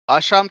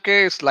आज शाम के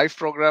इस लाइव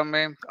प्रोग्राम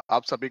में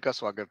आप सभी का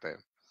स्वागत है।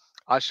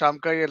 आज शाम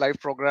का ये लाइव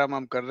प्रोग्राम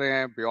हम कर रहे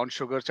हैं बियॉन्ड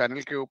शुगर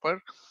चैनल के ऊपर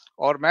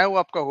और मैं हूँ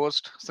आपका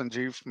host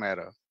Sanjeev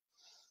Mehra.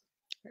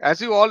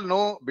 As you all know,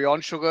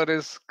 Beyond Sugar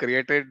is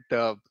created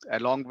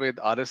along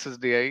with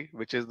RSSDI,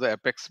 which is the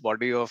apex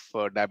body of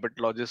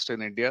diabetologists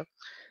in India.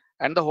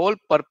 And the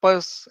whole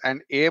purpose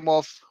and aim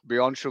of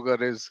Beyond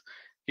Sugar is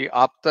कि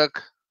आप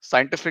तक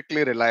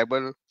scientifically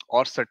reliable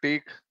और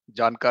सटीक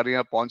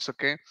जानकारियां पहुंच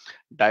सके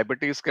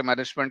diabetes के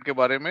management के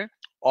बारे में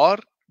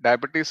और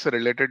डायबिटीज से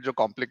रिलेटेड जो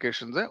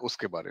कॉम्प्लिकेशंस है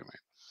उसके बारे में।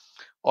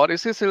 और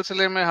इसी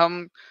सिलसिले में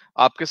हम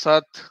आपके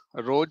साथ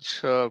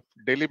रोज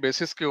डेली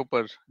बेसिस के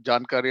ऊपर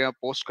जानकारियां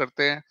पोस्ट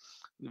करते हैं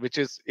which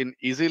is in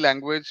easy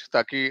language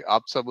ताकि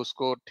आप सब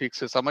उसको ठीक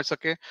से समझ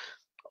सके।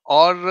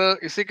 और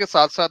इसी के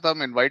साथ साथ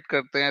हम इनवाइट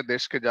करते हैं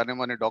देश के जाने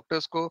माने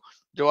डॉक्टर्स को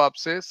जो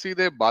आपसे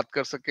सीधे बात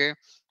कर सके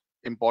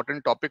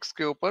इम्पोर्टेंट टॉपिक्स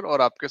के ऊपर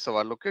और आपके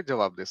सवालों के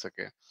जवाब दे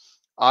सके।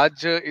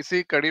 आज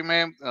इसी कड़ी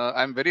में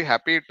I am very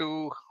happy to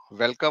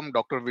welcome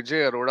doctor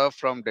Vijay Arora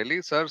from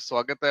Delhi. Sir,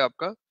 स्वागत है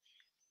आपका।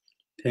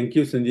 Thank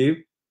you Sanjeev,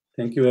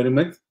 thank you very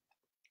much.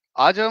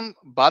 आज हम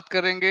बात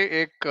करेंगे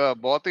एक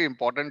बहुत ही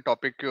इम्पोर्टेंट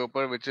टॉपिक के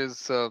ऊपर विच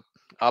इज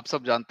आप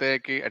सब जानते हैं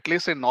कि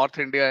at least in north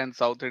India and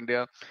south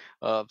India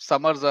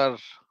summers are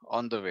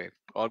on the way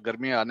और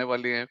गर्मियां आने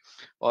वाली हैं।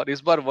 और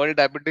इस बार वर्ल्ड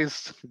डायबिटीज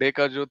डे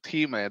का जो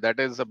थीम है that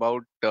is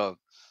about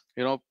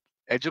you know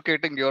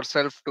educating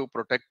yourself to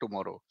protect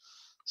tomorrow.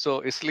 सो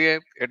इसलिए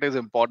it is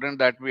important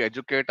that we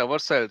educate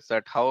ourselves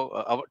that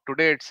how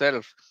today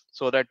itself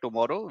so that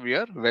tomorrow we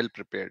are well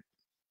prepared.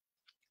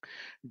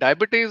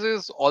 Diabetes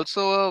is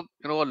also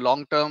a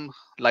long term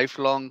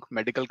lifelong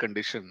medical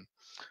condition।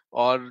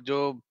 और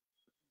जो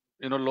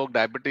लोग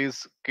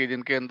diabetes के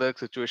जिनके अंदर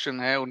situation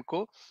है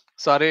उनको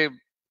सारे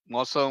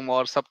मौसम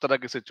और सब तरह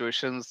की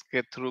सिचुएशंस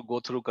के थ्रू गो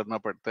थ्रू करना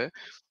पड़ता है।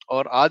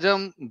 और आज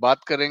हम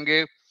बात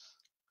करेंगे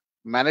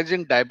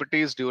managing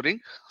diabetes during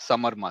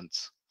summer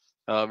months,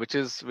 which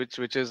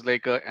is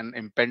like an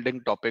impending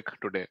topic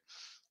today.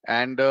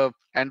 And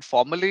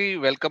formally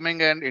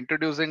welcoming and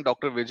introducing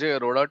Dr. Vijay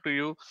Arora to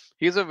you.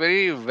 He's a very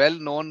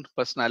well-known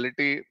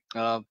personality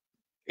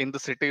in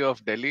the city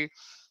of Delhi.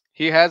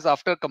 He has,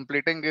 after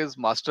completing his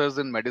master's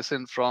in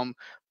medicine from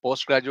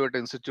Postgraduate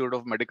Institute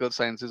of Medical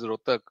Sciences,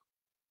 Rohtak,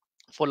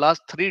 for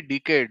last 3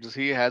 decades,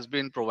 he has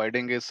been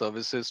providing his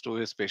services to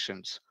his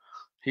patients.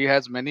 He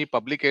has many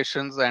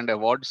publications and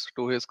awards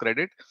to his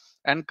credit.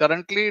 And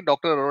currently,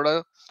 Dr.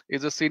 Arora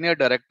is a senior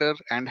director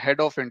and head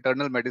of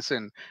internal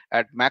medicine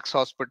at Max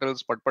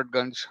Hospitals,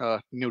 Patpatganj,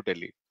 New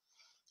Delhi.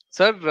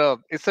 Sir,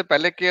 इससे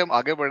पहले कि हम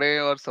आगे बढ़े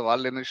और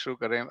सवाल लेने शुरू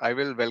करें, I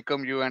will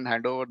welcome you and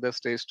hand over the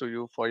stage two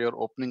you for your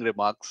opening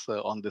remarks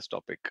on this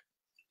topic.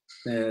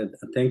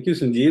 Thank you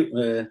Sanjeev.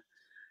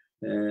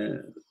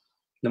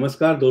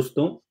 नमस्कार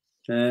दोस्तों,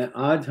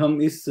 आज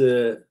हम इस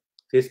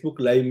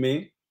फेसबुक लाइव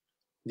में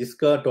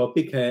जिसका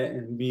टॉपिक है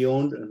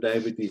beyond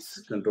diabetes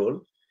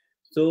control,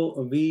 so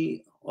we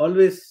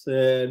always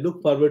look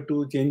forward to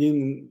changing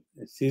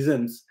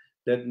seasons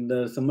that the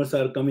summers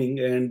are coming,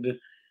 and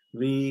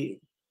in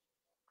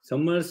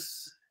summers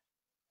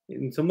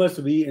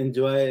we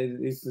enjoy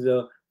this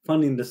fun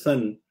in the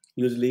sun.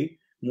 Usually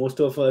most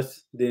of us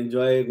they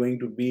enjoy going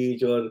to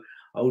beach or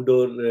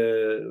outdoor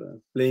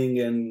playing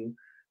and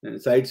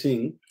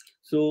sightseeing.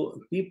 So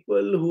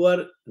people who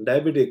are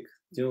diabetic,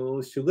 जो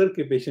sugar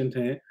के patient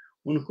हैं,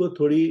 उनको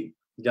थोड़ी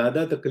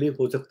ज़्यादा तकलीफ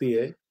हो सकती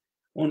है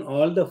on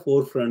all the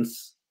four fronts,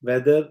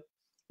 whether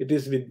it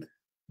is with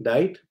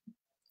diet,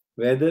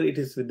 whether it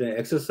is with the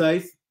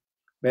exercise,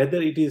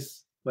 whether it is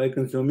by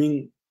consuming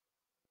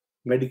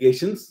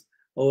medications,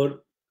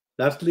 or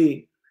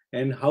lastly,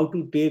 and how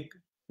to keep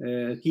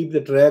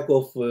the track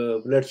of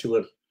blood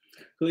sugar.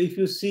 So if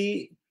you see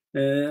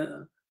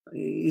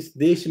इस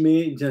देश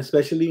में,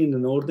 especially in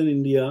the northern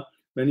India,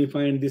 when you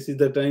find this is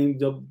the time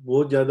जब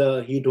बहुत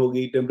ज़्यादा heat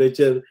होगी,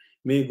 temperature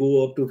may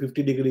go up to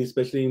 50 degrees,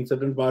 especially in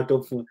certain part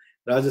of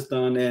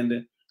Rajasthan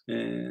and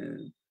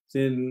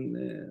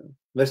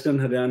Western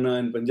Haryana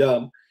and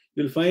Punjab,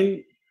 you'll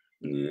find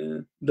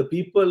the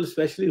people,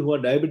 especially who are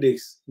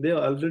diabetics, they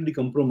are already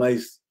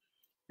compromised.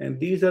 And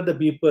these are the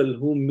people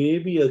who may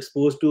be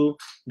exposed to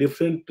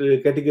different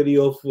category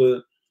of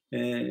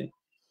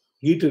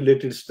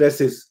heat-related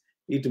stresses.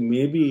 It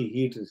may be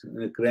heat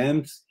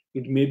cramps,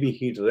 it may be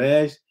heat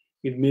rash,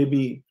 it may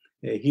be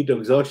heat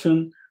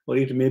exhaustion, or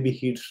it may be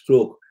heat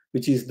stroke,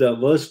 which is the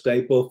worst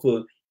type of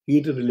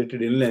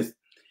heat-related illness.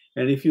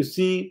 And if you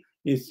see,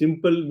 it's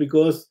simple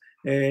because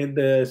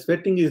the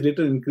sweating is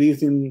little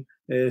increase in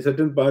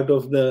certain part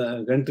of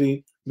the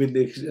country with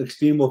the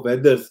extreme of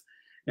weathers.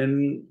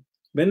 And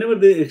whenever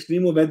the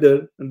extreme of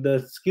weather,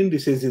 the skin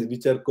diseases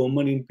which are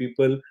common in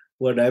people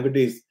who are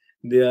diabetes,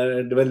 they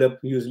are develop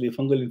usually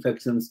fungal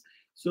infections.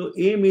 So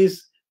aim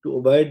is to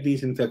avoid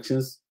these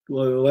infections, to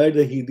avoid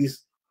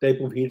this type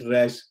of heat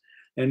rash.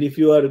 And if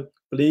you are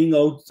playing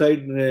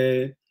outside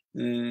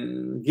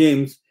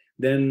games,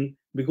 then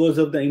because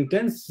of the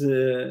intense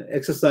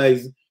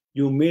exercise,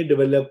 you may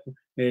develop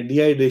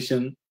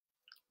dehydration,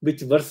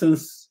 which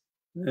worsens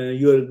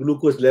your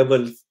glucose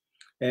levels.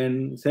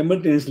 and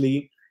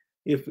simultaneously,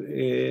 if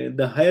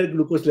the higher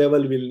glucose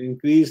level will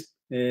increase,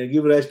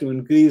 give rise to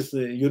increase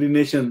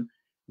urination,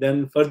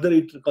 then further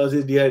it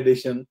causes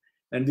dehydration,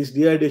 and this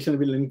dehydration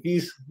will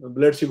increase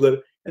blood sugar,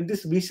 and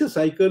this vicious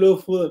cycle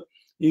of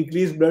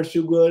increased blood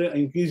sugar,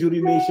 increased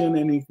urination,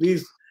 and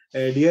increased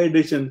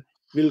dehydration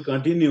will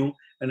continue,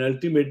 and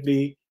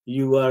ultimately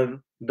you are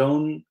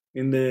down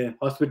in the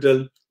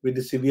hospital with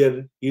the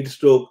severe heat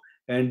stroke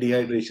and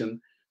dehydration.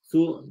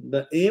 So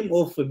the aim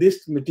of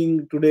this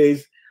meeting today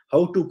is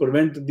how to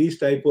prevent these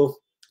type of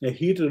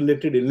heat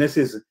related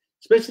illnesses,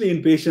 especially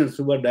in patients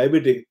who are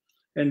diabetic.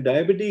 And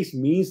diabetes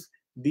means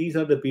these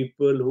are the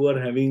people who are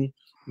having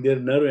their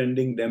nerve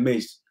ending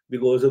damaged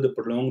because of the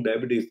prolonged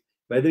diabetes,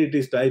 whether it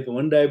is type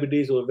 1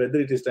 diabetes or whether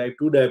it is type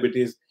 2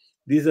 diabetes.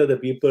 These are the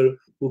people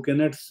who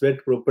cannot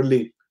sweat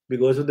properly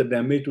because of the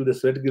damage to the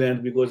sweat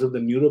glands, because of the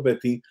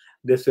neuropathy.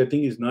 Their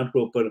sweating is not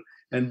proper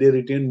and they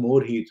retain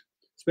more heat,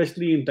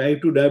 especially in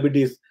type 2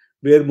 diabetes,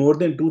 where more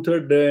than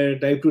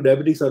two-thirds type 2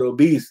 diabetics are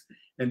obese.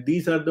 And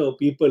these are the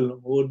people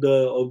who are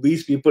the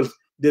obese people,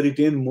 they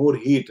retain more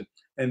heat.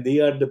 And they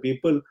are the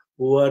people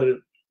who are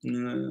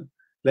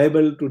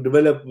liable to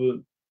develop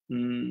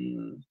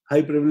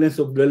high prevalence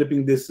of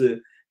developing this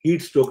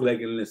heat stroke like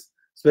illness,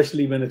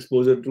 especially when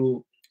exposure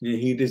to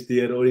heat is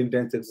there or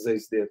intense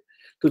exercise there.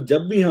 तो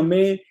जब भी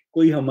हमें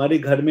कोई हमारे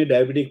घर में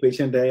diabetic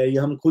patient है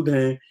या हम खुद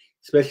हैं,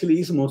 स्पेशली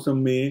इस मौसम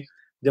में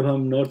जब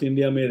हम नॉर्थ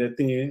इंडिया में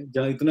रहते हैं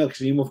जहाँ इतना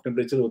एक्सट्रीम ऑफ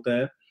टेम्परेचर होता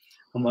है,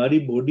 हमारी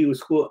बॉडी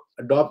उसको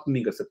अडॉप्ट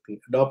नहीं कर सकती.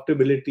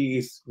 Adaptability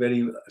is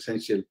very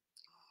essential.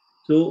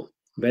 So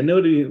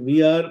whenever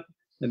we are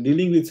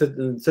dealing with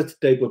such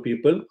type of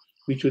people,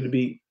 we should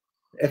be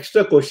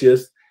extra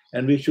cautious,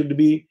 and we should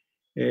be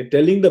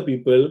telling the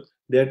people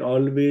that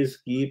always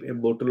keep a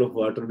bottle of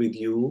water with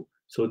you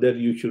so that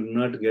you should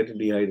not get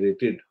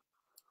dehydrated.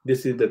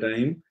 This is the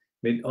time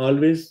when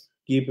always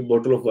keep a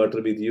bottle of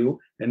water with you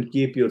and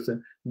keep yourself.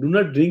 Do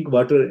not drink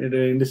water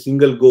in a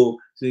single go.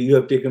 So you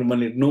have taken 1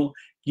 minute. No,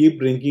 keep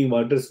drinking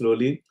water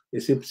slowly,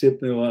 a sip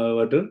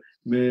water,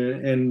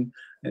 and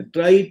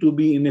try to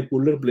be in a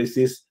cooler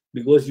places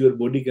because your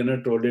body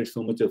cannot tolerate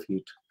so much of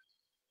heat.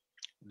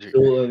 Ji.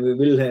 So we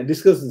will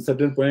discuss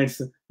certain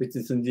points which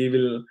Sanjeev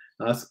will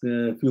ask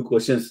a few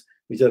questions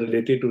which are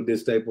related to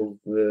this type of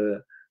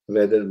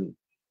weather.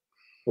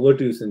 Over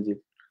to you, Sanjeev.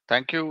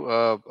 Thank you,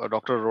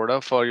 Dr.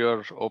 Arora, for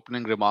your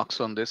opening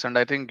remarks on this. And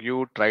I think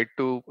you tried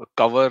to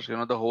cover,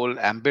 the whole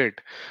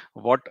ambit,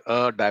 what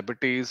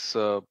diabetes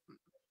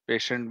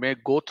patient may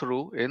go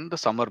through in the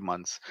summer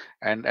months.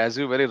 And as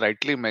you very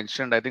rightly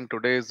mentioned, I think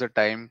today is the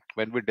time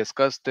when we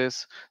discuss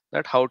this,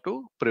 that how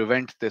to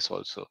prevent this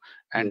also.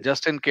 And Yes.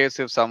 just in case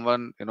if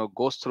someone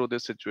goes through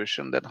this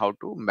situation, then how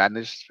to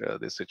manage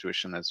this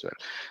situation as well.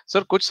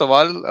 Sir कुछ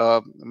सवाल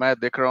मैं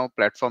देख रहा हूँ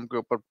platform के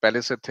ऊपर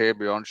पहले से थे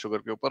बियॉन्ड शुगर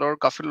के ऊपर, और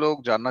काफी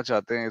लोग जानना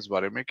चाहते हैं इस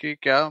बारे में कि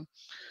क्या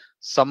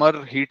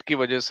समर हीट की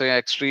वजह से या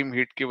एक्सट्रीम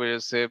हीट की वजह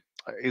से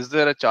is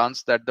there a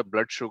chance that the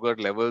blood sugar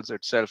levels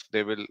itself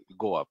they will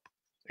go up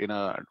in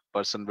a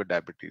person with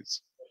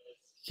diabetes?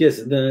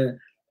 Yes,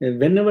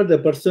 whenever the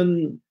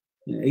person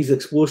is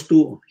exposed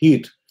to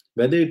heat,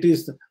 whether it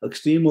is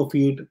extreme of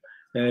heat,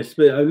 I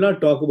will not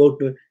talk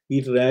about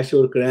heat rash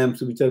or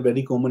cramps, which are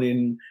very common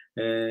in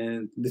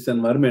this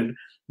environment.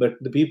 But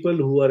the people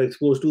who are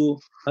exposed to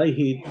high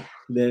heat,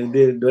 they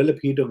develop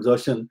heat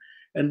exhaustion,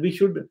 and we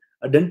should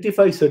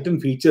identify certain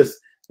features.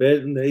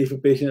 Where if a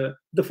patient,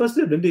 the first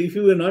if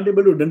you are not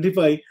able to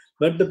identify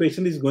what the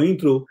patient is going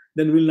through,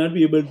 then we will not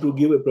be able to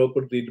give a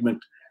proper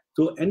treatment.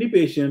 So any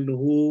patient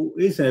who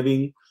is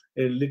having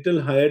a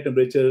little higher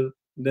temperature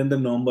than the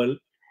normal,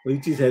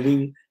 which is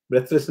having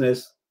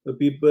breathlessness, the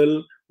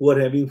people who are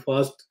having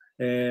fast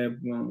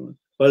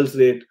pulse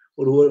rate,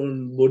 or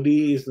who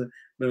body is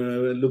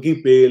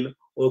looking pale,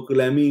 or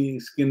clammy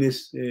skin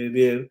is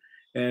there,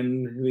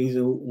 and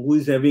who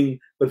is having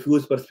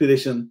profuse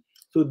perspiration.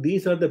 So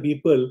these are the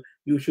people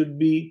you should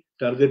be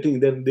targeting,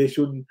 that they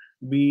should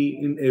be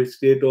in a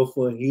state of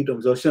heat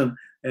exhaustion,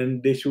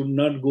 and they should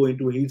not go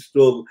into heat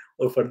stroke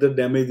or further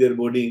damage their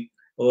body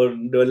or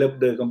develop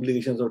the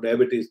complications of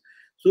diabetes.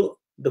 So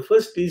the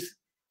first is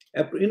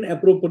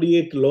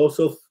inappropriate loss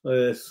of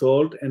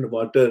salt and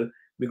water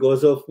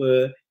because of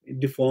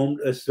deformed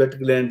sweat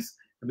glands,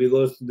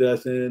 because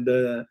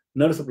the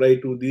nerve supply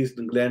to these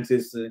glands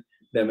is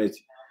damaged.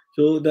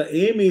 So the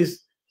aim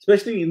is,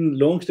 especially in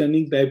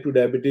long-standing type 2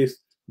 diabetes,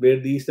 where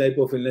these type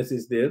of illness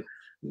is there,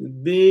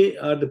 they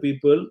are the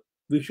people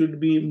we should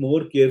be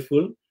more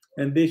careful,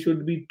 and they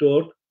should be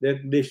taught that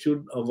they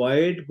should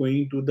avoid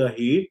going to the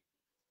heat,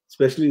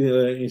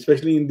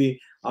 especially in the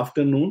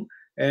afternoon,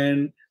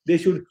 and they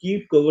should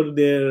keep cover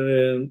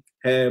their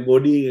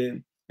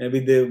body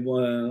with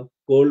the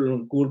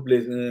cool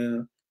place,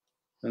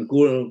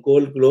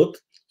 cold cloth,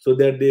 so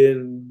that they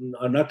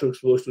are not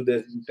exposed to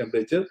the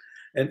temperature.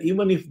 And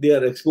even if they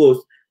are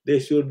exposed, they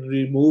should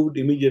remove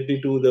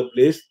immediately to the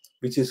place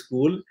which is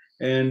cool,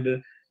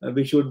 and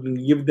we should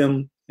give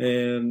them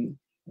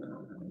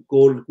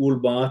cool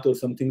bath or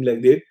something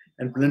like that,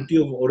 and plenty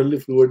of oral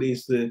fluid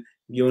is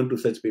given to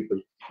such people.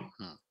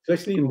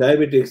 especially in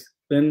diabetics,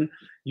 when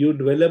you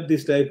develop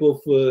this type of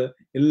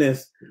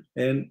illness,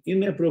 and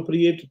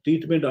inappropriate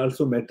treatment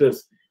also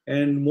matters.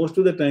 And most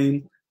of the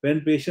time,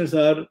 when patients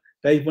are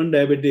type 1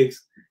 diabetics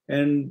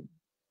and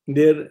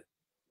their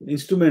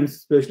instruments,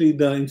 especially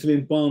the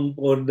insulin pump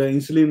or the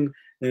insulin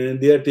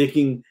they are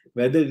taking,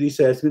 whether this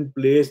has been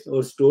placed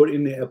or stored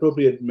in an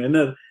appropriate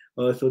manner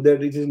so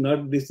that it is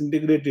not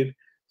disintegrated.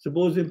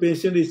 Suppose a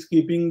patient is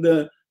keeping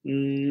the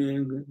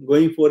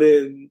going for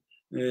a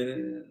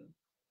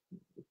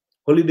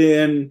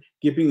holiday and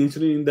keeping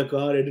insulin in the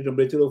car at a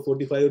temperature of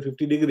 45 or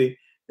 50 degree,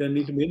 then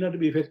it may not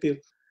be effective.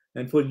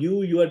 And for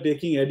you, you are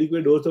taking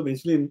adequate dose of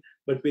insulin,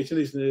 but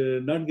patient is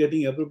not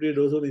getting appropriate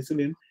dose of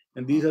insulin.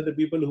 And these are the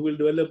people who will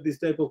develop this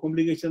type of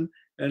complication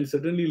and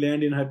certainly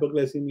land in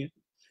hyperglycemia.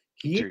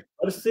 Heat ji.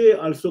 per se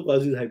also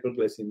causes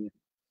hyperglycemia.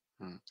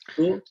 Hmm.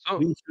 So So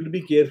we should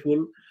be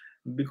careful,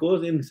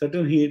 because in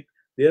certain heat,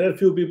 there are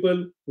few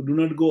people who do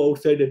not go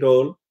outside at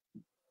all,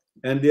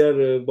 and they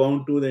are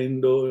bound to the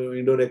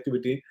indoor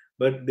activity,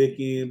 but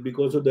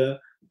because of the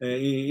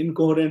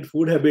incoherent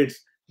food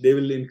habits, they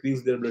will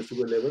increase their blood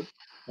sugar level,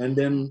 and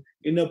then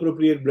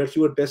inappropriate blood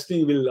sugar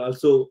testing will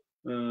also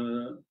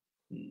uh,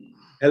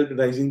 help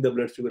rising the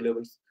blood sugar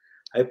levels.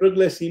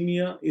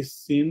 Hyperglycemia is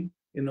seen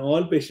in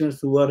all patients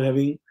who are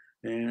having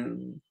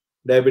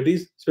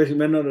diabetes, especially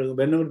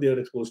whenever they are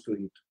exposed to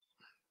heat.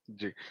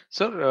 Ji.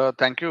 Sir,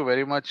 thank you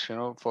very much,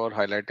 for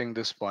highlighting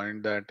this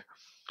point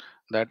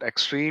that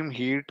extreme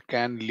heat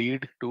can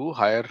lead to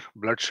higher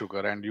blood sugar,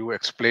 and you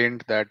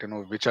explained that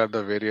which are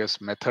the various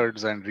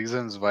methods and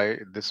reasons why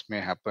this may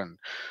happen.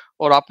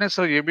 और आपने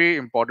sir ये भी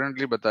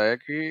importantly बताया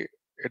कि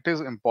it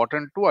is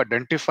important to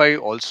identify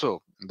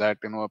also that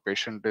a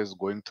patient is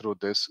going through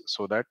this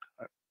so that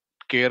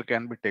care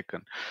can be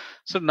taken.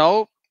 So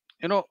now,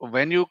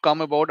 when you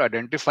come about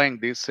identifying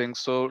these things,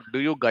 so do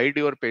you guide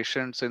your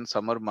patients in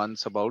summer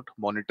months about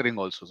monitoring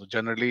also? So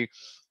generally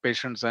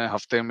patients हैं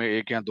हफ्ते में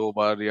एक या दो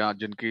बार, या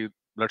जिनकी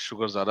blood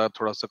sugar ज्यादा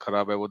थोड़ा सा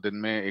खराब है वो दिन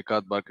में एक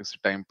आध बार किसी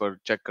टाइम पर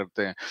चेक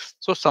करते हैं.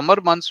 सो समर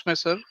मंथ्स में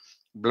सर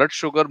ब्लड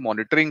शुगर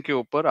मॉनिटरिंग के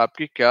ऊपर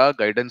आपकी क्या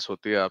गाइडेंस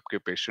होती है आपके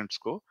पेशेंट्स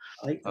को?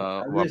 I वो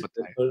आप always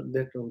बताएं. prefer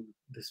that,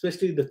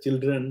 especially the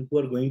children who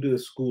are going to the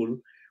school,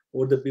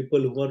 or the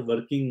people who are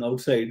working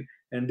outside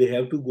and they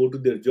have to go to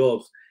their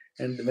jobs,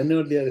 and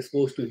whenever they are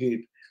exposed to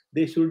heat,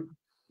 they should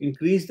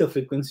increase the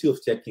frequency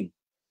of checking.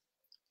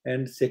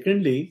 And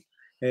secondly,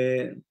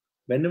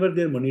 whenever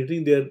they are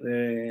monitoring their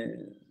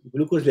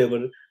glucose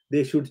level,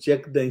 they should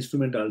check the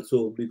instrument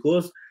also,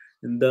 because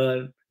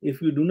if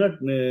you do not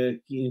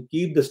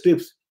keep the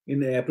strips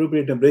in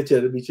appropriate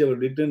temperature, which are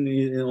written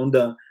on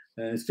the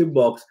strip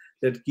box,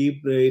 that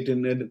keep it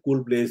in a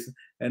cool place,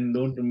 and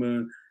don't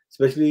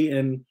especially,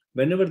 and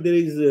whenever there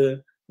is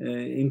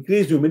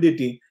increased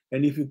humidity,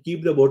 and if you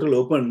keep the bottle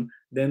open,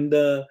 then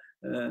the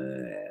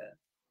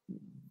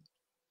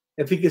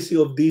efficacy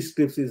of these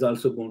strips is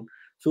also gone.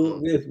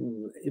 So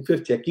if you're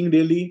checking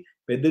daily,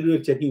 whether you're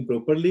checking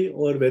properly,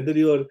 or whether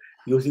you're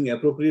using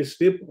appropriate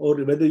strip,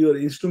 or whether your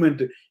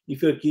instrument,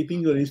 if you're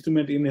keeping your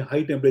instrument in a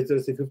high temperature,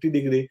 say 50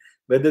 degree,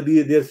 whether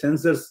their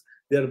sensors,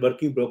 they are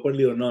working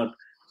properly or not.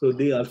 So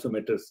they also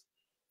matters.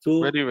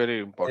 So Very, very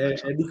important,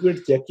 sir.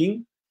 adequate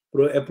checking,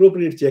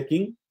 appropriate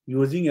checking,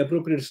 using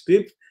appropriate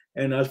strips,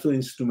 and also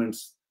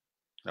instruments.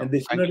 Yeah, And they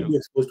should thank not you. be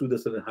exposed to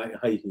the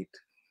high heat.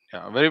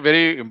 Yeah, very,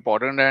 very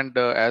important. And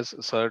as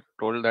sir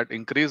told, that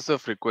increase the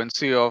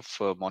frequency of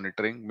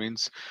monitoring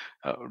means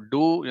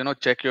do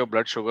check your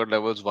blood sugar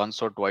levels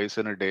once or twice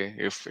in a day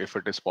if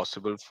it is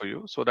possible for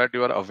you, so that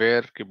you are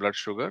aware कि blood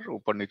sugar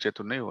ऊपर नीचे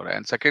तो नहीं हो रहा है.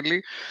 And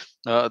secondly,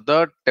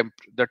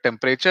 the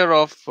temperature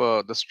of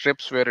the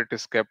strips where it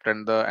is kept,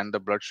 and the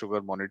blood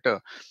sugar monitor.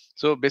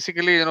 So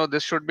basically,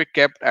 this should be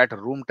kept at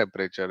room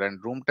temperature, and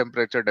room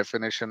temperature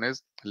definition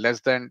is less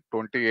than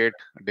 28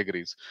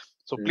 degrees.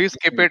 So please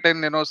keep it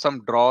in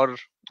some drawer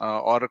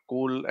or a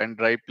cool and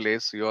dry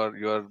place,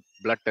 your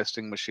blood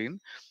testing machine.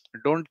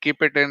 Don't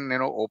keep it in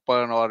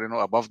open,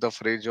 or above the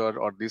fridge,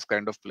 or these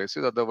kind of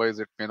places, otherwise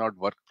it may not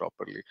work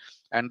properly.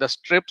 And the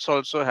strips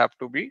also have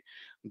to be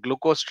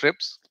glucose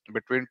strips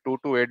between 2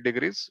 to 8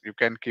 degrees. You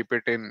can keep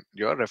it in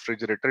your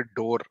refrigerator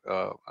door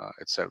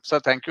itself. So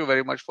thank you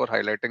very much for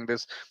highlighting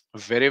this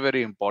very,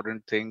 very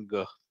important thing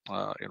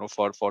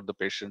for the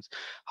patients.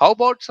 How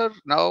about, sir,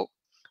 now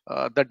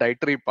the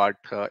dietary part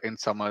in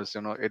summers?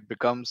 It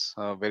becomes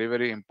a very,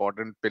 very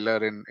important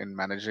pillar in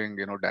managing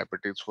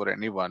diabetes for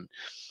anyone.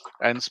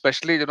 And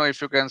especially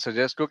if you can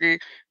suggest, क्योंकि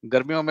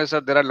गर्मियों में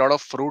sir there are a lot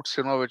of fruits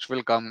which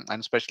will come,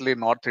 and especially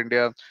North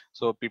India,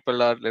 so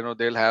people are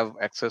they'll have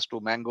access to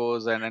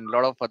mangoes and a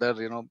lot of other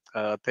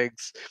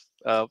things.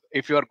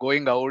 If you are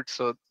going out,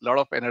 so a lot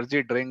of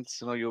energy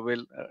drinks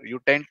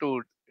you tend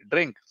to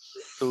drink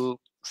to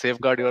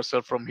safeguard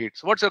yourself from heat.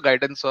 So what's your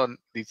guidance on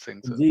these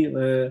things, sir? Gee,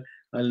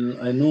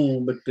 I know,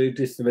 but it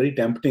is very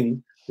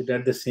tempting. But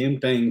at the same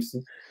times,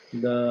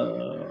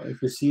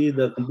 if you see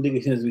the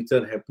complications which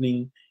are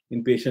happening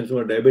in patients who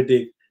are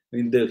diabetic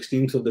in the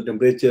extremes of the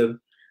temperature,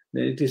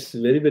 then it is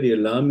very, very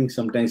alarming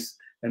sometimes.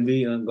 And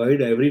we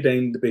guide every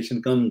time the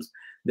patient comes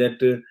that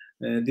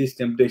this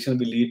temptation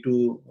will lead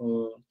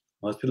to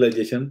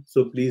hospitalization.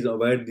 So please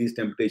avoid this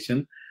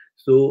temptation.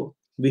 So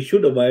we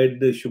should avoid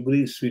the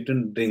sugary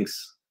sweetened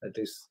drinks. That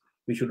is,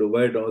 we should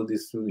avoid all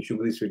these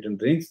sugary sweetened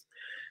drinks,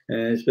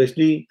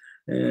 especially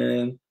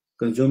uh,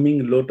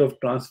 consuming a lot of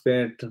trans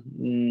fat,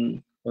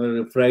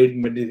 or fried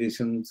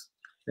medications,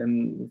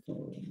 and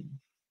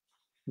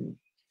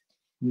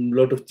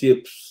lot of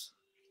chips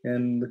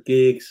and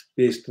cakes,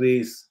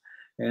 pastries,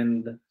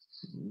 and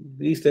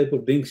these type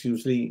of drinks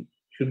usually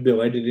should be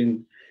avoided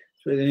in.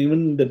 So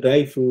even the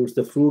dry fruits,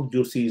 the fruit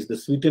juices, the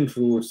sweetened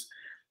fruits,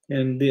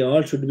 and they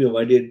all should be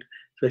avoided.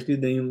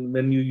 Especially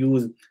when you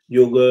use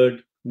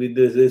yogurt with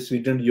the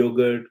sweetened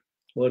yogurt,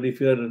 or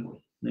if you are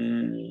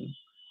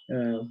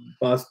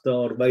pasta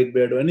or white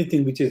bread or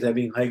anything which is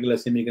having high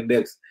glycemic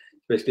index,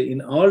 especially in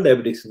all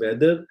diabetics,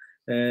 whether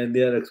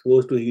they are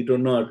exposed to heat or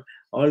not,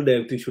 all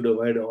diabetics should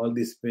avoid all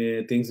these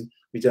things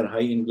which are high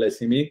in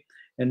glycemic,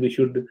 and we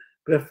should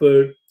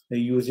prefer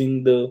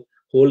using the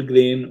whole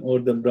grain or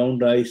the brown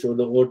rice or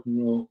the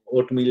oatmeal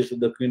or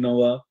the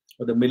quinoa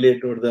or the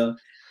millet or the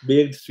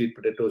baked sweet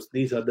potatoes.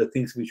 These are the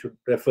things we should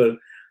prefer.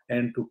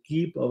 And to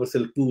keep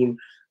ourselves cool,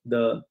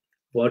 the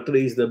water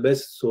is the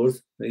best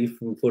source if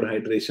for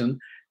hydration.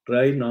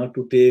 Try not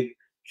to take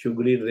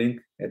sugary drink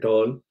at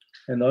all.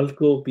 And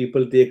also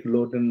people take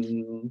lot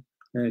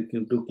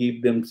to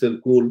keep themselves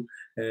cool.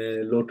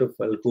 A lot of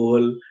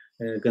alcohol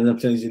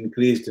consumption is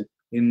increased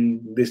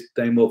in this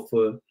time of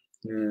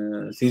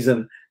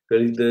season,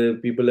 where the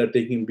people are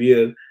taking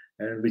beer,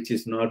 and which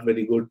is not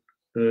very good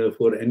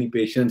for any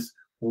patients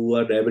who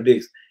are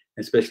diabetics,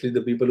 especially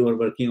the people who are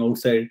working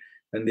outside,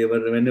 and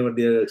whenever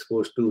they are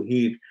exposed to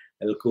heat,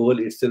 alcohol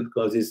itself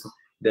causes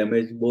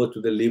damage both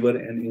to the liver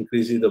and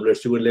increases the blood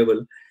sugar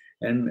level.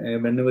 And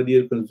whenever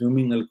you are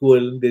consuming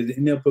alcohol, there is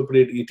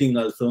inappropriate eating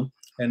also.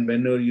 And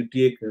whenever you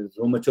take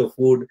so much of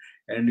food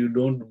and you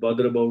don't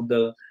bother about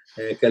the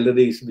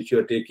calories which you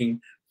are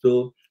taking,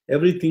 so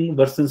everything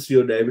worsens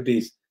your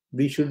diabetes.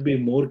 We should be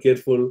more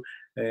careful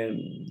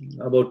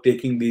about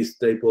taking these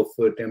type of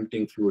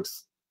tempting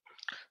foods.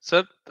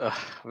 Sir,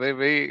 very,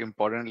 very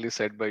importantly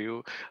said by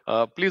you.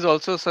 Please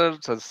also, sir,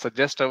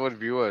 suggest our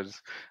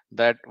viewers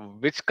that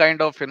which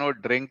kind of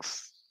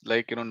drinks,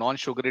 like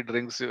non-sugary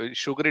drinks,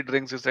 sugary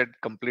drinks you said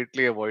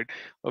completely avoid.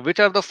 Which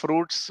are the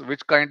fruits?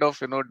 Which kind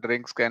of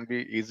drinks can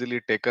be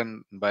easily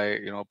taken by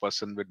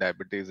person with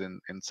diabetes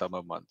in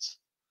summer months?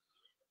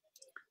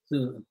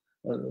 So,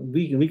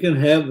 we can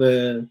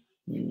have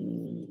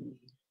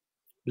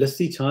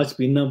लस्सी छाछ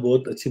पीना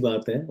बहुत अच्छी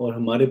बात है, और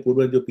हमारे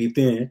पूर्वज जो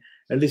पीते हैं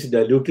एटलीस्ट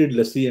डाइल्यूटेड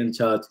लस्सी एंड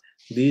छाछ,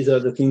 these are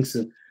the things,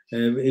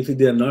 if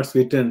they are not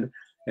sweetened,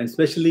 and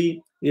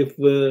especially if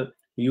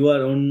you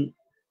are on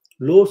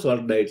low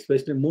salt diet,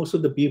 especially most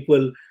of the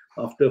people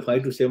after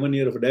 5 to 7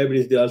 years of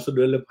diabetes, they also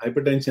develop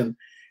hypertension,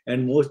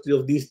 and most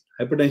of these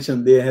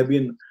hypertension they have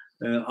been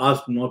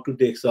asked not to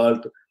take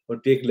salt or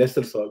take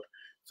lesser salt.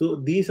 So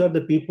these are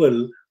the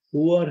people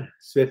who are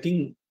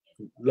sweating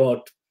a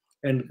lot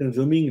and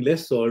consuming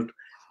less salt.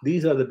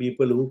 These are the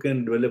people who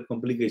can develop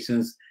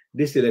complications,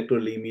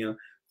 dyselectrolemia.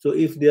 So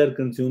if they are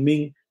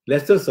consuming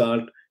lesser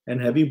salt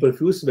and having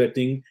profuse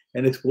sweating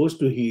and exposed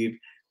to heat,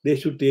 they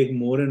should take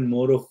more and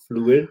more of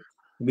fluid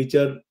which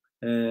are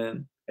uh,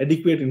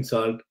 adequate in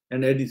salt,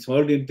 and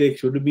salt intake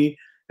should be,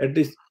 at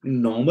least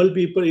in normal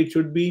people it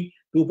should be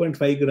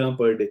 2.5 gram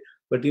per day,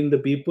 but in the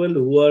people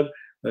who are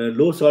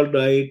low salt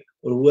diet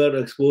or who are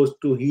exposed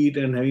to heat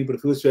and having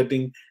profuse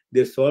sweating,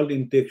 their salt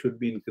intake should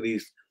be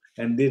increased,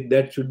 and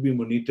that should be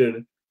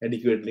monitored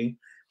adequately.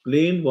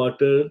 Plain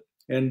water,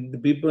 and the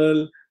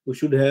people who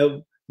should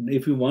have,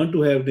 if you want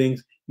to have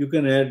drinks, you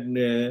can add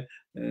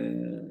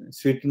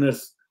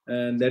sweeteners,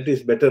 and that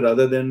is better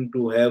rather than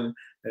to have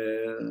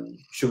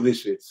sugary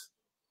sweets.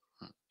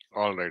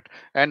 All right.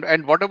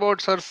 And what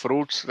about sir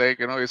fruits, like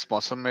इस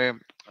मौसम में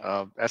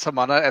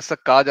ऐसा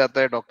कहा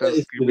जाता है doctors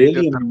It's की भी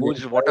जो really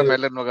तरबूज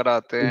वाटरमेलन वगैरह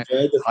आते हैं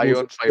enjoy the high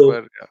fruits. On So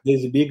fibre.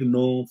 there's a big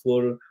no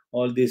for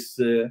all these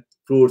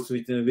fruits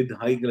with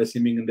high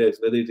glycemic index,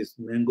 whether it is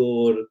mango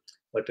or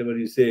whatever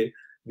you say,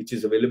 which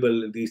is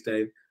available these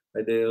type,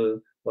 whether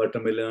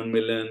watermelon,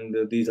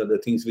 melon. These are the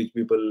things which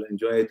people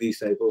enjoy. These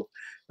type of,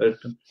 but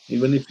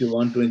even if you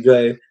want to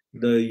enjoy,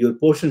 your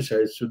portion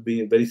size should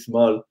be very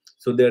small,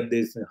 so that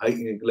this high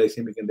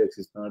glycemic index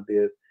is not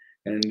there,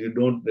 and you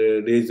don't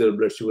raise your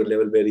blood sugar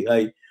level very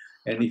high.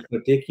 And if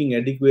you're taking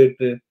adequate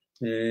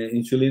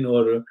insulin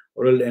or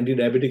oral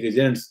anti-diabetic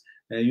agents,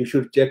 you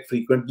should check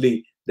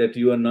frequently that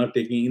you are not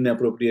taking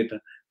inappropriate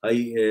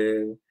high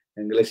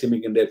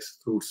glycemic index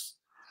fruits.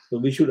 So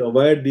we should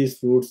avoid these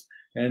fruits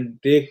and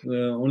take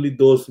only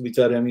those which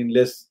are having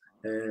less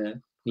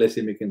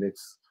glycemic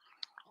index.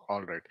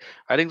 All right.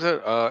 I think,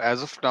 sir,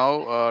 as of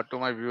now, to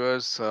my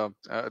viewers,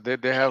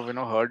 they have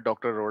heard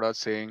Dr. Roda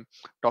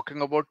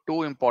talking about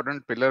two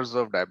important pillars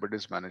of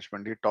diabetes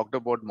management. He talked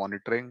about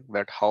monitoring,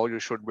 that how you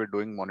should be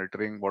doing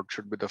monitoring, what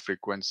should be the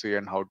frequency,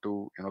 and how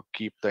to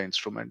keep the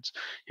instruments.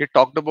 He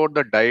talked about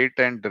the diet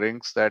and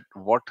drinks, that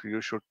what you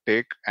should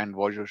take and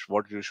what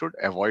you should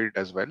avoid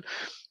as well.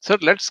 Sir,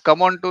 let's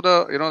come on to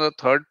the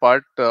third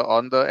part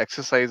on the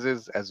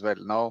exercises as well.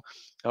 Now,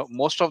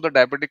 most of the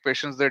diabetic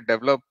patients, they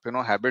develop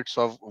habits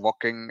of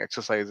walking,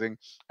 exercising,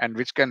 and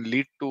which can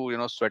lead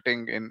to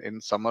sweating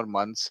in summer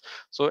months.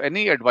 So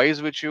any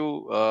advice which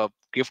you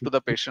give to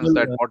the patients,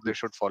 Well, that what they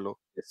should follow?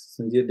 yes,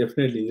 Sanjay,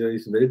 definitely.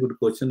 It's a very good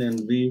question.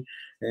 And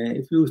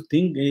if you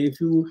think,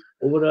 if you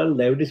overall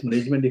diabetes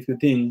management, if you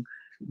think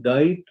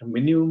diet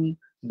minimum,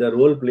 the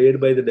role played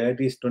by the diet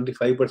is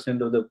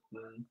 25% of the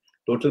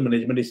total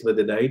management is by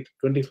the diet,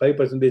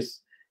 25%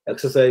 is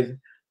exercise,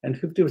 and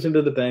 50%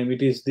 of the time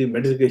it is the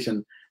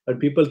medication. But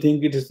people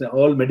think it is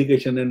all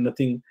medication and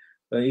nothing.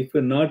 If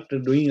you're not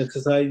doing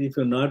exercise, if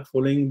you're not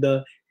following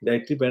the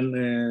dietary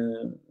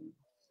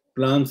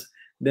plans,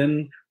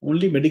 then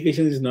only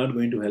medication is not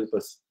going to help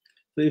us.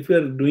 So if we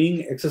are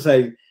doing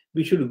exercise,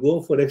 we should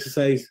go for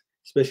exercise,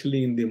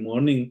 especially in the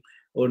morning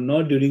or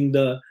not during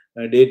the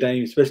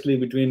daytime, especially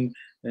between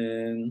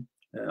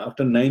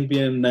after 9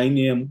 p.m., 9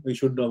 a.m. We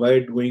should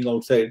avoid going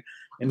outside.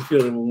 And if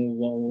you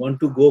want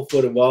to go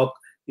for a walk,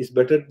 it's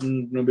better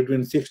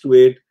between 6 to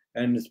 8,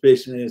 and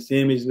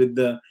same is with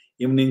the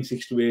evening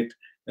 6 to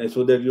 8,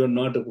 so that you are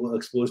not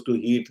exposed to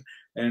heat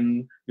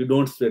and you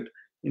don't sweat.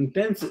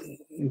 Intense,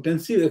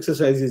 intensive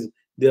exercises,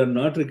 they are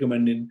not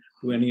recommended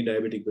to any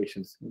diabetic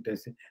patients.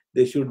 Intensive.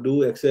 They should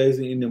do exercise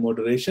in a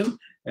moderation,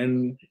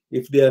 and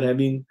if they are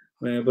having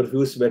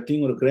profuse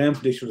sweating or cramps,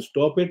 they should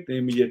stop it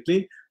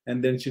immediately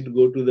and then should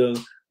go to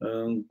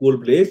the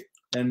cool place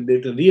and they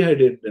to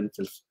rehydrate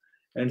themselves.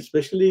 And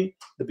especially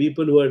the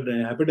people who are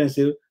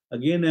hypertensive,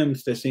 again I'm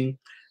stressing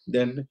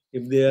that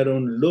if they are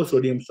on low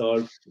sodium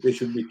salt, they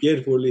should be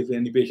careful. If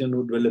any patient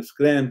who develops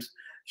cramps,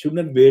 should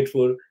not wait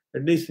for,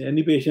 at least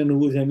any patient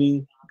who is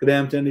having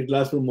cramps and it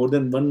lasts for more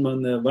than 1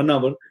 month, 1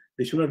 hour,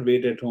 they should not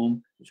wait at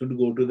home. Should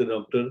go to the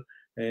doctor,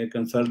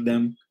 consult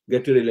them,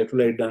 get your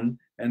electrolyte done,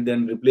 and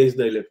then replace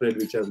the electrolyte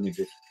which are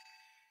needed.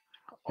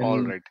 All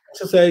And right.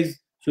 exercise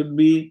should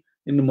be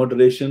in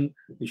moderation.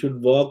 You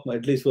should walk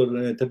at least for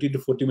 30 to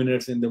 40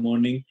 minutes in the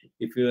morning.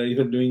 If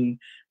you're doing,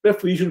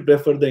 you should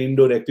prefer the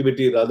indoor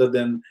activity rather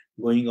than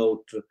going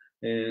out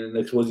and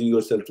exposing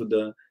yourself to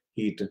the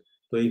heat.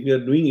 So if you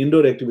are doing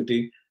indoor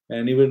activity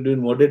and if you're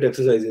doing moderate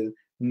exercises,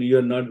 you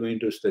are not going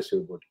to stress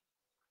your body.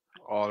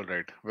 All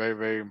right, very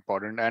very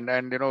important. And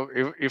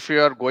if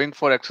you are going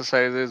for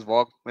exercises,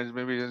 walk,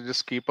 maybe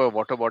just keep a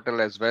water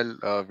bottle as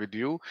well with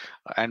you,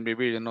 and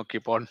maybe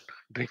keep on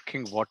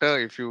drinking water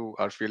if you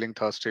are feeling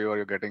thirsty or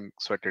you're getting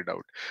sweated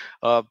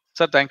out.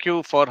 Sir, thank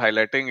you for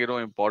highlighting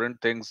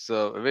important things,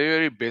 very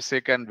very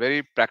basic and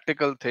very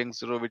practical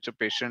things which a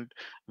patient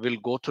will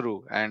go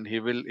through, and he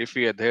will, if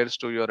he adheres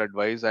to your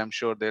advice, I'm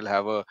sure they'll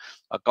have a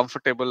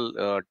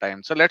comfortable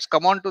time. So let's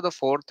come on to the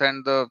fourth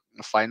and the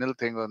final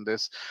thing on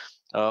this,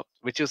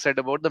 which you said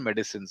about the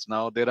medicines.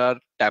 Now there are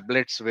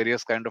tablets,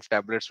 various kind of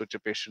tablets which a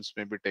patients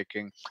may be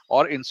taking,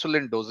 or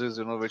insulin doses,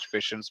 which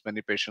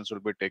many patients will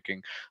be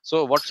taking.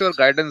 So what's your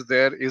guidance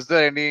there? Is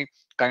there any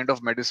kind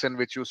of medicine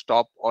which you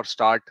stop or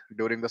start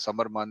during the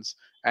summer months?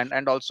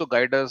 And also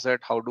guide us at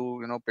how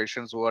do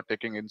patients who are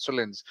taking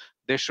insulins,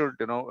 they should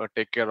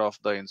take care of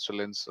the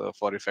insulins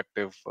for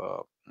effective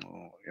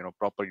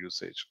proper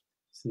usage.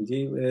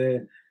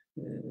 Sanjeev,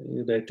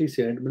 you rightly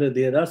said, but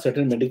there are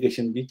certain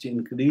medication which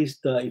increase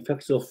the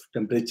effects of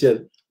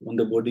temperature on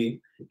the body,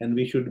 and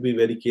we should be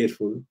very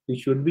careful. We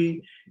should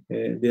be.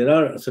 There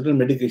are certain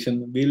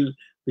medication will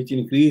which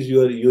increase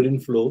your urine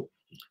flow,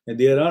 and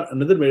there are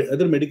other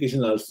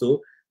medications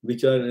also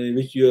which are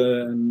which you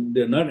are,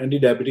 they are not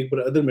anti-diabetic,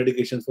 but other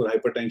medications for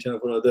hypertension or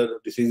for other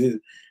diseases.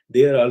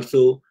 They are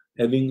also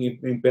having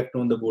impact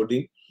on the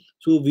body.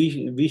 So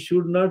we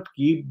should not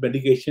keep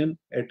medication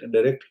at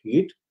direct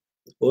heat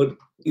or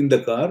in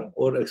the car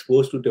or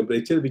exposed to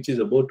temperature which is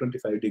about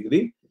 25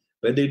 degree,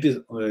 whether it is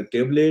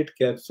tablet,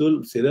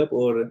 capsule, syrup,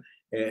 or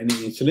any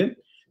insulin.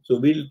 So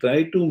we'll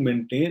try to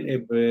maintain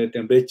a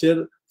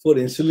temperature for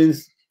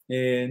insulins,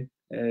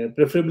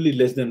 preferably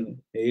less than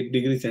 8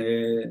 degrees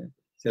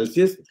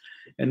Celsius,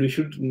 and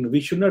we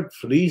should not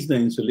freeze the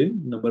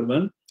insulin, number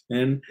one,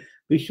 and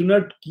we should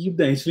not keep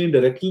the insulin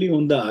directly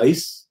on the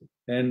ice.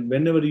 And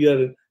whenever you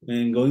are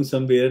going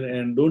somewhere,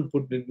 and don't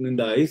put it in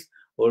the ice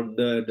or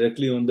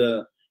directly on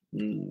the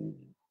mm,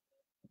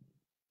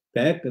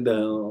 pack,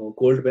 the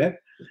cold pack,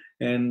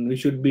 and we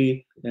should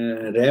be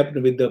wrapped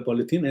with the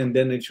polythene, and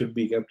then it should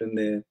be kept in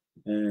the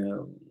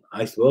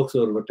ice box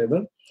or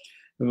whatever.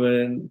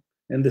 And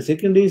the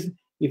second is,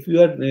 if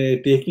you are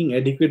taking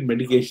adequate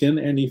medication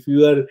and if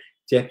you are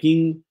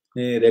checking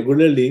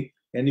regularly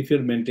and if you're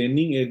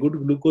maintaining a good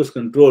glucose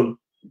control,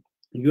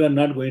 you are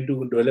not going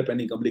to develop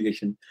any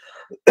complication.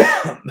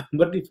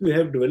 But if you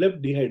have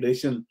developed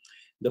dehydration,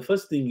 the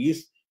first thing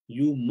is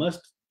you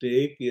must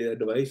take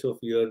advice of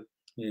your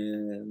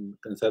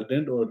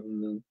consultant or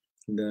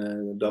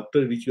the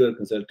doctor which you are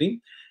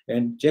consulting,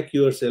 and check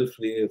yourself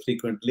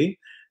frequently.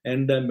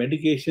 And the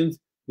medications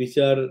which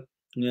are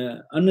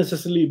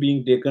unnecessarily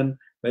being taken,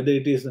 whether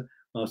it is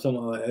some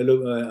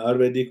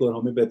Ayurvedic or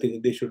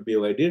homeopathic, they should be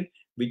avoided,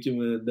 which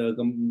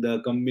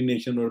the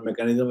combination or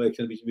mechanism of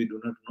action which we do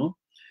not know.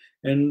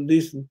 And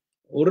these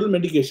oral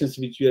medications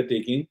which we are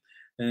taking,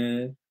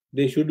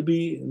 they should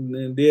be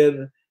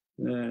their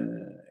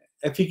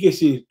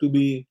efficacy to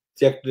be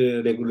checked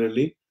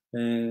regularly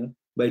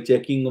by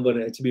checking our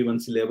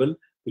HbA1c level,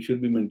 which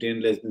should be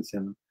maintained less than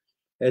 7.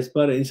 As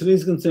far as insulin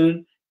is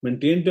concerned,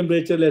 maintain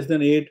temperature less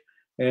than 8.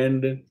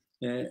 And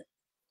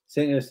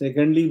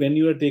secondly, when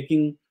you are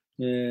taking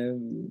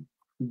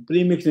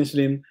pre-mixed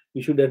insulin,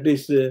 you should at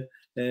least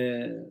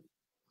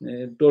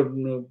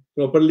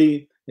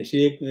properly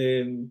shake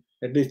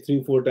at least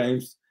 3-4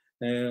 times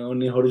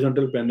on a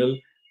horizontal panel,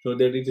 so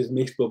that it is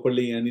mixed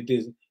properly and it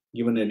is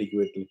given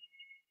adequately.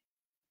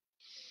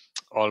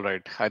 All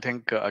right. I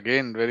think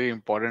again very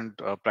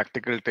important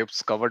practical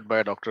tips covered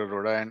by Dr.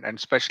 Arora, and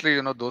especially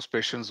those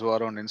patients who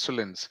are on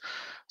insulins.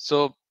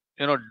 So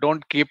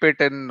don't keep it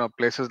in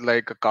places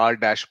like a car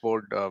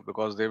dashboard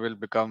because they will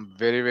become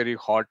very very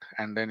hot,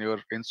 and then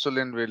your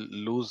insulin will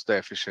lose the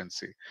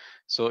efficiency.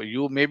 So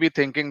you may be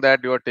thinking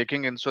that you are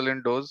taking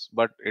insulin dose,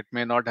 but it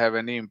may not have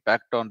any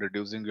impact on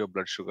reducing your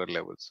blood sugar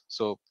levels.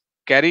 So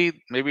carry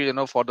maybe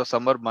for the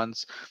summer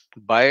months,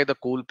 buy the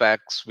cool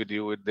packs with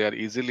you. They are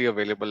easily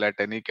available at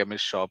any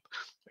chemist shop.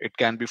 It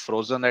can be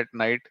frozen at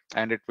night,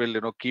 and it will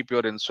keep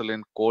your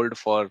insulin cold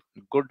for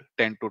good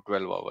 10 to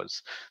 12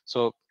 hours.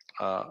 So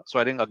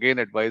I think again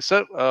advice,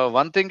 sir.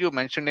 One thing you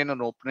mentioned in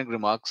an opening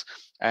remarks,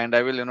 and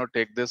I will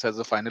take this as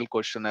a final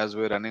question as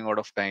we're running out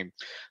of time.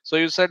 So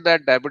you said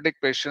that diabetic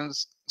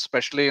patients,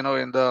 especially in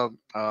the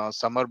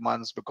summer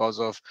months, because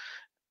of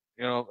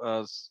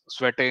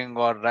sweating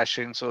or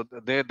rashing, so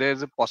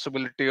there's a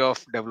possibility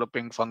of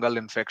developing fungal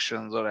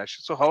infections or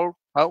rashes. So how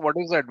what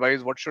is the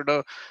advice, what should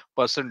a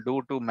person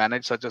do to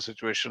manage such a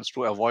situations,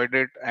 to avoid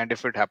it, and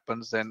if it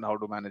happens, then how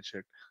to manage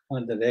it?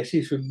 The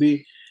rashes should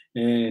be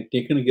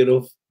taken care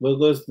of,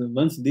 because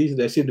once these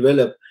rashes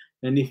develop,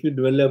 and if you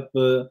develop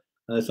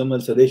some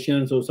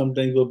ulcerations or some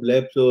type of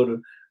blebs or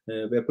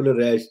papular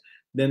rash,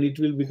 then it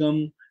will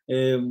become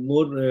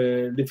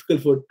more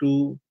difficult for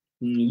to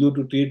you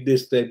to treat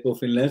this type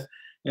of illness.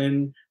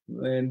 And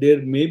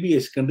there may be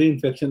a secondary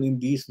infection in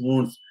these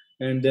wounds,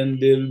 and then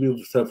there will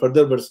be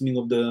further worsening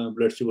of the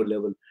blood sugar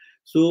level.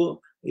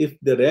 So if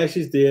the rash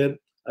is there,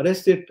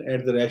 arrest it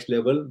at the rash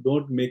level,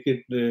 don't make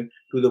it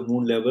to the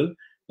wound level,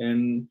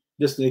 and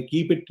just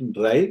keep it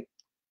dry.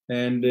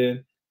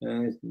 And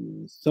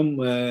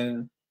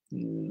some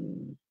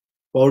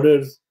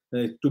powders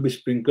to be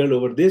sprinkled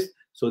over this,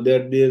 so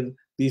that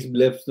these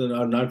blebs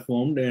are not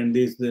formed, and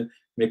these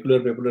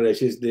macular papular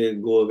rashes, they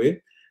go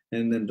away.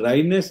 And then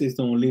dryness is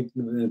the only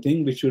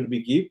thing which should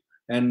be keep,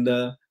 and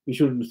we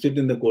should sit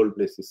in the cold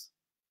places.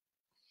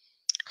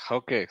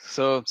 Okay,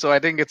 so I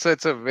think it's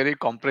a very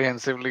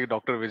comprehensively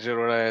Dr. Vijay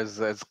Arora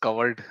has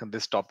covered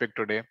this topic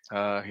today.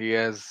 He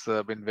has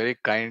been very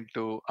kind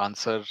to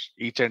answer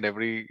each and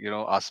every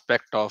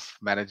aspect of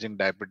managing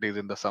diabetes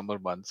in the summer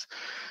months.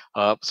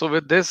 So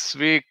with this,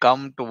 we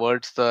come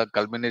towards the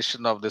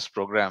culmination of this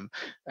program,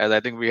 as I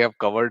think we have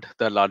covered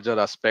the larger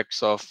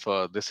aspects of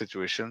this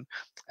situation,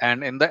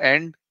 and in the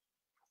end,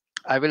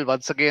 I will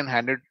once again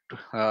hand it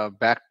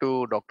back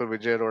to Dr.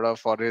 Vijay Arora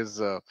for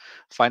his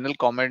final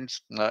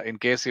comments, in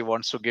case he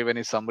wants to give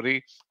any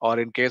summary, or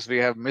in case we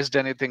have missed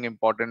anything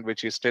important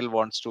which he still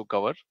wants to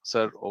cover.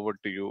 Sir, over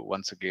to you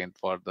once again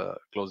for the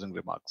closing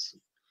remarks.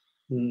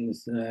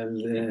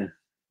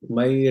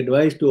 My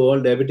advice to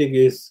all diabetic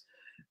is,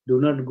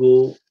 do not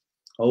go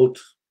out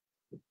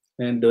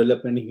and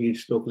develop any heat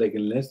stroke like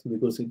illness,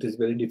 because it is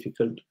very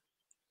difficult.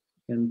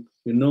 And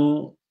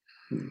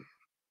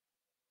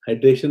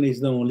hydration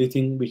is the only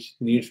thing which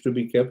needs to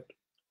be kept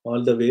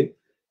all the way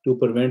to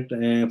prevent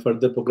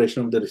further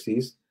progression of the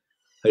disease.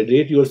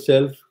 Hydrate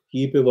yourself,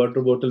 keep a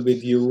water bottle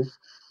with you,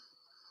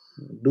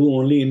 do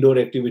only indoor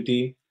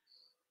activity,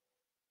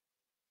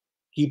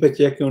 keep a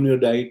check on your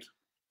diet,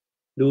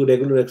 do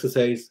regular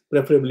exercise,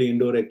 preferably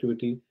indoor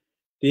activity,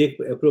 take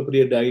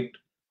appropriate diet,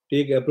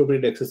 take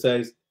appropriate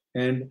exercise,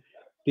 and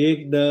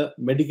take the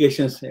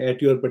medications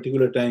at your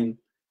particular time.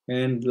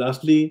 And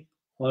lastly,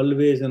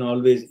 always and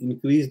always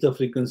increase the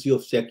frequency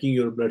of checking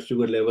your blood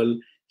sugar level,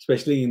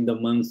 especially in the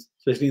months,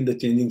 especially in the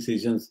changing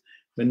seasons,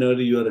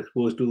 whenever you are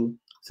exposed to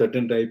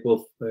certain type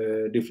of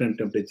different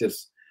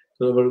temperatures.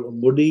 So our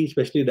body,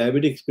 especially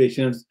diabetic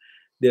patients,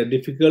 they are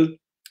difficult,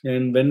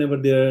 and whenever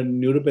their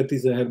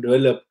neuropathies have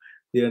developed,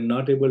 they are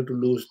not able to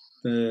lose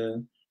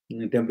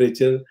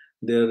temperature.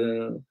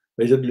 Their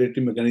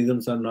vasodilatory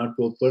mechanisms are not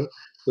proper.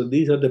 So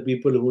these are the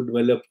people who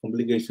develop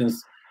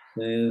complications,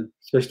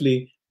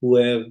 especially who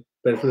have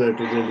peripheral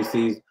arterial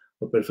disease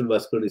or peripheral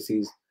vascular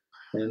disease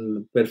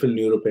and peripheral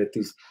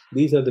neuropathies.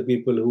 These are the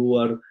people who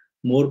are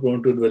more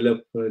prone to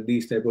develop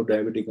these type of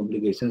diabetic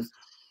complications.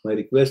 My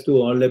request to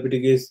all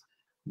diabetic is,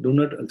 Do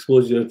not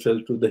expose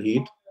yourself to the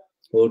heat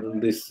or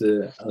this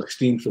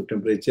extremes of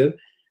temperature.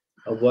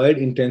 Avoid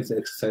intense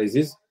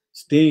exercises.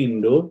 Stay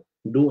indoor.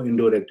 Do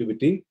indoor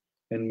activity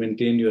and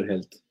maintain your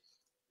health.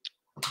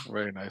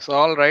 Very nice.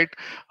 All right.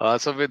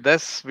 So with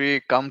this,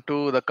 we come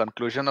to the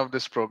conclusion of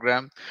this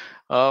program.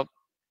 Uh,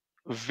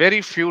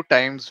 Very few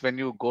times when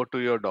you go to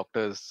your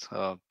doctors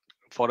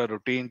for a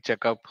routine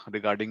checkup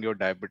regarding your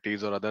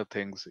diabetes or other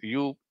things,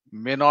 you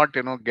may not,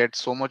 get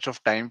so much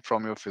of time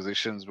from your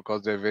physicians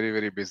because they're very,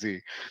 very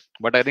busy.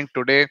 But I think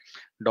today,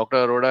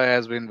 Dr. Arora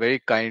has been very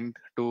kind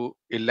to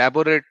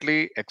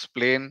elaborately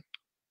explain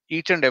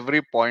each and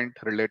every point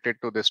related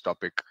to this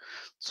topic.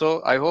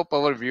 So I hope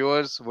our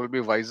viewers will be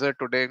wiser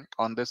today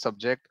on this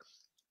subject.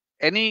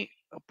 Any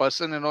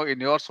person, in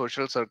your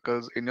social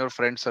circles, in your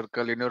friend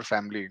circle, in your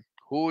family,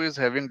 who is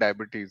having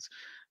diabetes,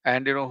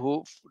 and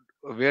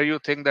where you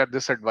think that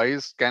this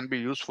advice can be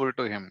useful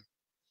to him,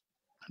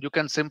 you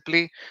can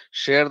simply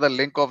share the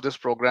link of this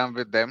program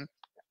with them,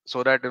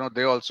 so that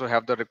they also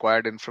have the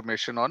required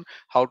information on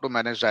how to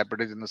manage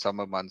diabetes in the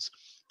summer months.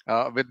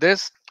 With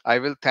this, I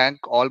will thank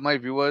all my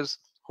viewers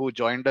who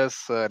joined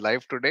us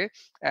live today,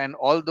 and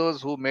all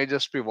those who may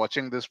just be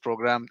watching this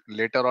program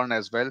later on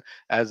as well,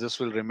 as this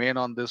will remain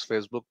on this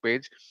Facebook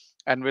page.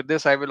 And with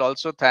this, I will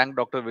also thank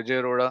Dr.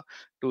 Vijay Arora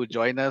to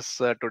join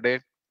us today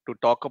to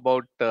talk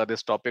about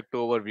this topic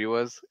to our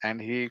viewers, and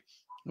he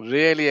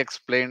really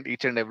explained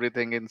each and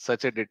everything in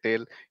such a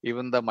detail.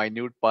 Even the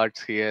minute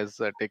parts he has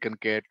taken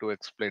care to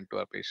explain to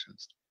our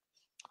patients.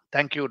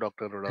 Thank you,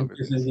 Dr. Arora, Thank with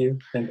you, this.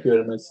 Sanjeev. Thank you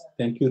very much.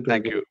 Thank you to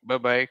Thank everyone. you. Bye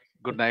bye.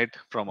 Good night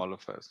from all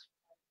of us.